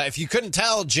 and if you couldn't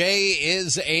tell, Jay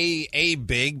is a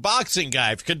big boxing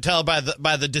guy. If you couldn't tell by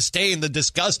the disdain, the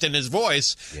disgust in his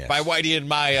voice, yes, by Whitey and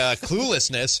my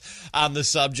cluelessness on the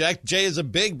subject, Jay is a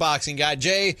big boxing guy.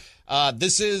 Jay,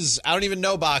 this is, I don't even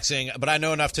know boxing, but I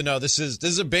know enough to know this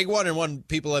is a big one and one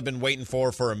people have been waiting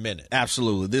for a minute.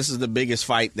 Absolutely. This is the biggest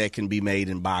fight that can be made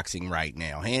in boxing right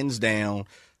now. Hands down.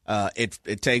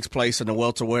 It takes place in the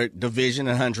welterweight division,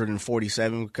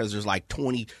 147, because there's like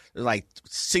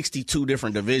 62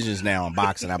 different divisions now in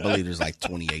boxing. I believe there's like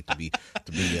 28 to be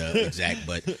exact.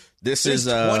 But this there's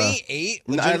is 28.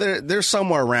 There's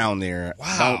somewhere around there.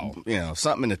 Wow,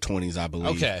 something in the 20s, I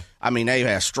believe. Okay. I mean, they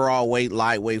have strawweight,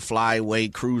 lightweight,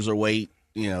 flyweight, cruiserweight,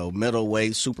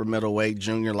 middleweight, super middleweight,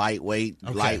 junior lightweight,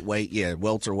 lightweight,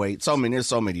 welterweight. So I mean, there's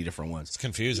so many different ones. It's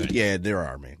confusing. Yeah, there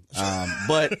are, man.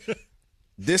 But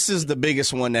this is the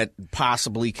biggest one that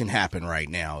possibly can happen right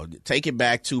now. Take it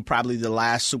back to probably the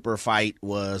last super fight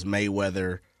was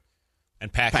Mayweather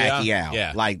and Pacquiao.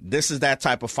 Yeah. Like, this is that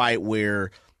type of fight where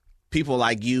people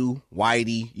like you,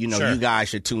 Whitey, Sure. you guys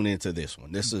should tune into this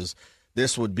one.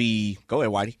 This would be – go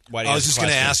ahead, Whitey. I was just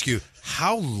going to ask you,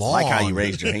 how long? I like how you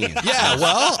raised your hand. Yeah,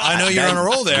 well, I know you're on a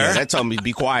roll there. Yeah, that told me to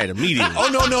be quiet immediately. Oh,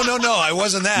 no, I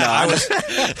wasn't that. No, I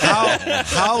was.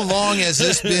 How long has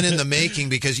this been in the making?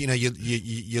 Because,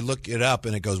 you look it up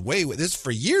and it goes, wait, this for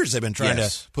years they've been trying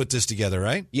to put this together,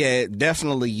 right? Yeah,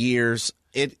 definitely years.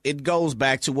 It goes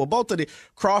back to, both of the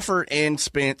 – Crawford and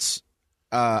Spence –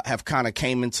 have kind of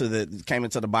came into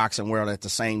the boxing world at the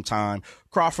same time.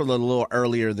 Crawford a little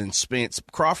earlier than Spence.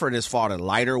 Crawford has fought at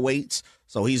lighter weights,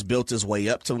 so he's built his way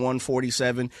up to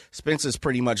 147. Spence has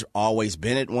pretty much always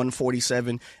been at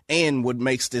 147. And what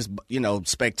makes this,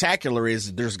 spectacular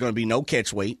is there's going to be no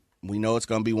catch weight. We know it's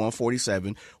going to be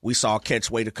 147. We saw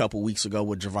catch weight a couple weeks ago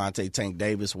with Gervonta Tank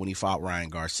Davis when he fought Ryan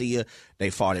Garcia. They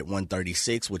fought at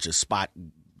 136, which is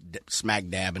smack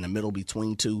dab in the middle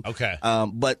between two. Okay.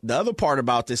 But the other part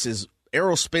about this is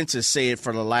Errol Spence has said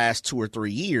for the last 2 or 3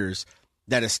 years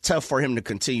that it's tough for him to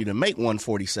continue to make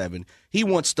 147. He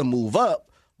wants to move up,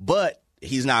 but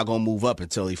he's not going to move up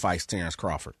until he fights Terrence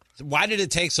Crawford. Why did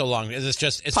it take so long? Is it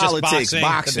just politics, just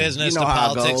boxing, the business, the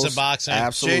politics of boxing?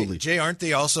 Absolutely. Jay, aren't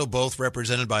they also both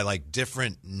represented by like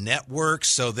different networks?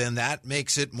 So then that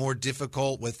makes it more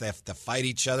difficult with they have to fight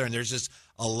each other, and there's just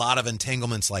a lot of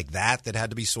entanglements like that had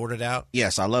to be sorted out.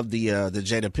 Yes, I love the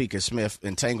Jada Pinkett Smith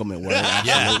entanglement word.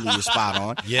 Absolutely, you're spot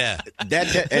on. Yeah,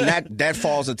 that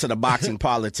falls into the boxing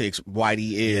politics.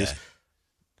 Whitey is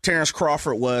Terrence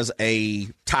Crawford was a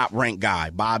top-ranked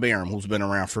guy. Bob Arum, who's been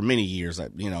around for many years, a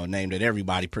name that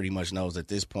everybody pretty much knows at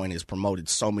this point, has promoted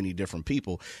so many different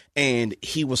people, and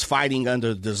he was fighting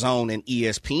under the DAZN and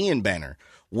ESPN banner,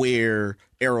 where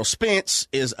Errol Spence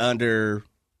is under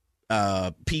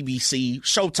PBC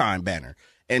Showtime banner.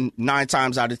 And 9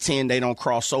 times out of 10, they don't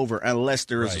cross over unless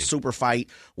there is a super fight.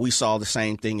 We saw the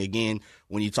same thing again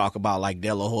when you talk about like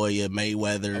De La Hoya,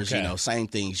 Mayweather's, same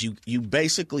things. You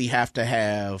basically have to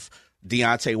have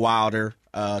Deontay Wilder,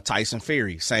 Tyson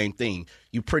Fury, same thing.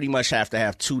 You pretty much have to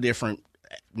have 2 different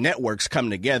networks come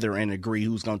together and agree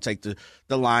who's going to take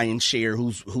the lion's share,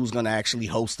 who's going to actually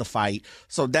host the fight.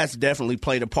 So that's definitely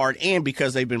played a part. And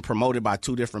because they've been promoted by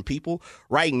 2 different people,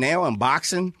 right now in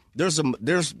boxing,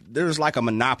 there's like a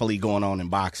monopoly going on in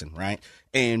boxing, right?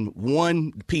 And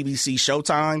one PBC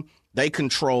Showtime, they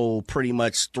control pretty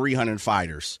much 300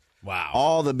 fighters. Wow.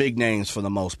 All the big names for the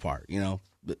most part,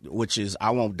 which is,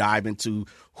 I won't dive into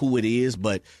who it is,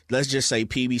 but let's just say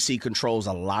PBC controls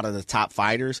a lot of the top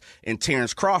fighters. And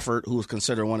Terrence Crawford, who is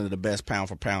considered one of the best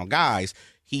pound-for-pound guys,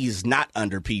 he's not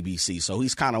under PBC. So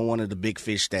he's kind of one of the big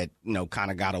fish that,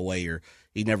 kind of got away, or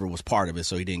he never was part of it,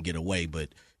 so he didn't get away. But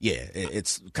yeah,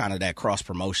 it's kind of that cross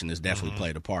promotion has definitely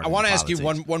played a part. I want to ask you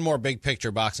one more big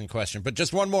picture boxing question, but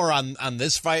just one more on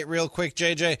this fight real quick,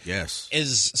 JJ. Yes.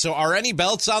 So are any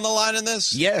belts on the line in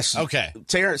this? Yes. Okay.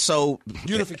 Terrence, so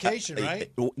unification, right?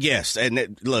 Yes.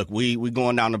 And look, we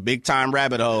going down a big time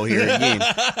rabbit hole here again,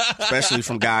 especially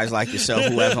from guys like yourself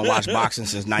who haven't watched boxing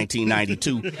since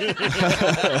 1992.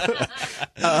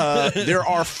 There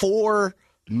are 4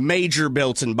 major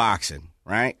belts in boxing,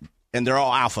 right? And they're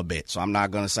all alphabet, so I'm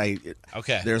not going to say it.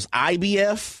 Okay. There's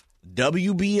IBF,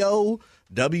 WBO,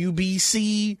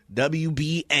 WBC,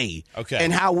 WBA. Okay.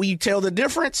 And how we tell the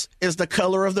difference is the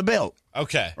color of the belt.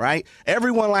 Okay. Right?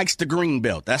 Everyone likes the green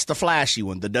belt. That's the flashy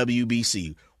one, the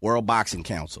WBC, World Boxing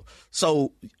Council.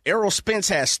 So Errol Spence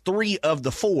has 3 of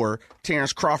the 4.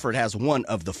 Terrence Crawford has 1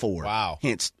 of the 4. Wow.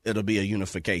 Hence, it'll be a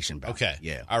unification bout. Okay.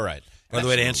 Yeah. All right. By the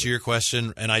way, to answer your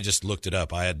question, and I just looked it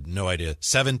up, I had no idea.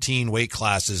 17 weight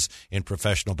classes in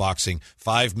professional boxing,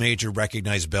 5 major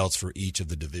recognized belts for each of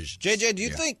the divisions. JJ, do you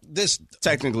think this...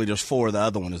 Technically, there's 4. The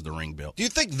other one is the ring belt. Do you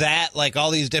think that, like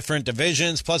all these different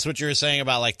divisions, plus what you were saying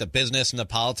about like the business and the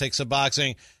politics of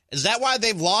boxing, is that why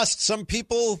they've lost some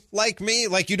people like me?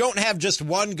 Like, you don't have just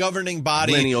one governing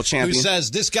body lineal champion who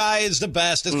says this guy is the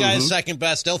best, this guy is second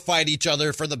best. They'll fight each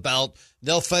other for the belt.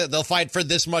 They'll fight for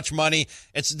this much money.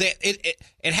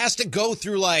 It has to go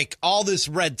through like all this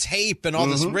red tape and all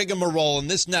this rigmarole and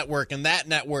this network and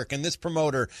this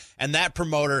promoter and that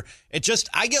promoter.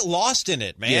 I get lost in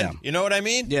it, man. Yeah. You know what I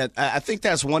mean? Yeah, I think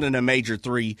that's one of the major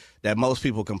 3 that most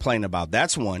people complain about.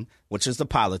 That's one, which is the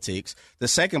politics. The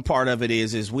second part of it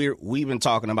is we've been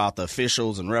talking about the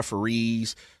officials and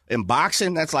referees. In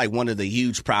boxing, that's like one of the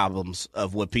huge problems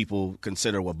of what people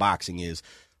consider what boxing is.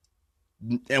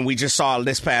 And we just saw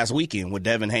this past weekend with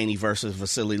Devin Haney versus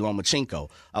Vasily Lomachenko.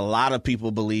 A lot of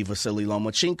people believe Vasily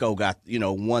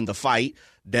Lomachenko won the fight.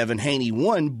 Devin Haney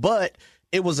won, but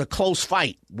it was a close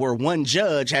fight where one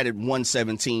judge had it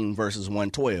 117 versus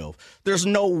 112. There's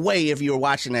no way if you're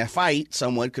watching that fight,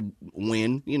 someone could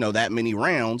win, that many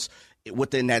rounds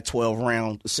within that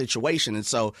 12-round situation. And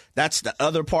so that's the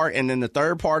other part. And then the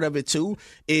third part of it, too,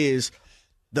 is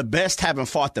the best haven't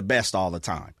fought the best all the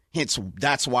time. Hence,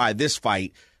 that's why this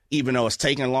fight, even though it's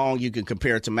taking long, you can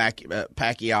compare it to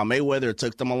Pacquiao Mayweather. It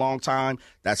took them a long time.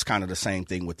 That's kind of the same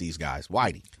thing with these guys.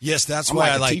 Whitey. Yes, that's I'm why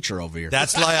like I a like teacher over here.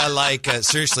 That's why I like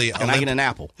seriously. Can I get an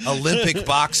apple? Olympic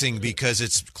boxing, because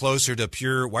it's closer to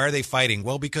pure. Why are they fighting?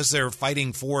 Well, because they're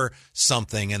fighting for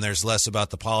something, and there's less about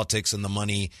the politics and the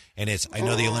money. And I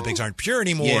know the Olympics aren't pure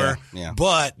anymore,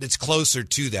 but it's closer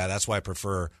to that. That's why I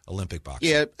prefer Olympic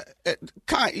boxing.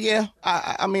 Yeah,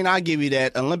 I mean, I give you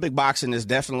that. Olympic boxing has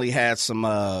definitely had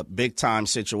some big time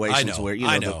situations where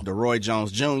the Roy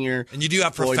Jones Jr. and you do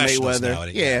have Floyd professionals Mayweather.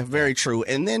 nowadays. Yeah, very true.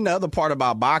 And then the other part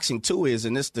about boxing too is,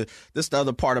 and this the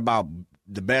other part about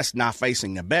the best not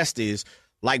facing the best is,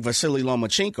 like Vasily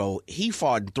Lomachenko, he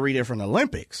fought in 3 different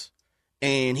Olympics.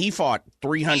 And he fought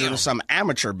 300 and some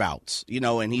amateur bouts,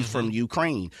 and he's from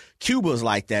Ukraine. Cuba's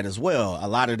like that as well. A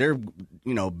lot of their,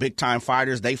 big-time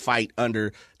fighters, they fight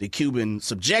under the Cuban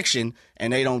subjection,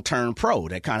 and they don't turn pro.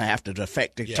 They kind of have to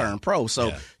defect to turn pro.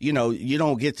 So, you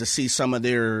don't get to see some of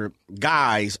their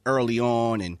guys early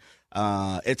on, and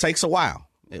it takes a while.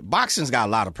 Boxing's got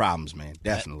a lot of problems, man.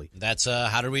 Definitely. That's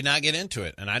how did we not get into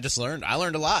it? And I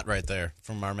learned a lot right there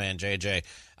from our man JJ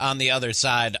on the other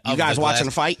side. You guys watching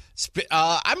the fight?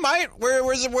 I might.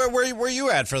 Where you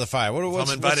at for the fight? I'm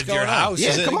invited to your house.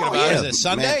 Yeah, come on. Is it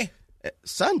Sunday? Man.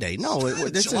 Sunday? No,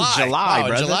 this July. is July,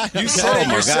 brother. July. You said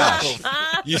it yourself.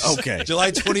 Gosh. Okay.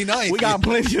 July 29th. We got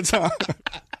plenty of time.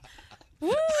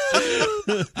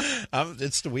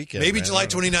 It's the weekend. Maybe July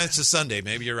 29th to Sunday.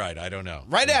 Maybe you're right. I don't know.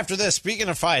 Right after this, speaking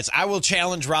of fights, I will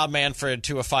challenge Rob Manfred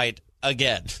to a fight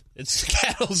again. It's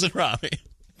Cattles and Ramie.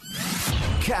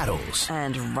 Cattles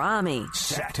and Ramie.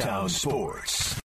 Sacktown Sports.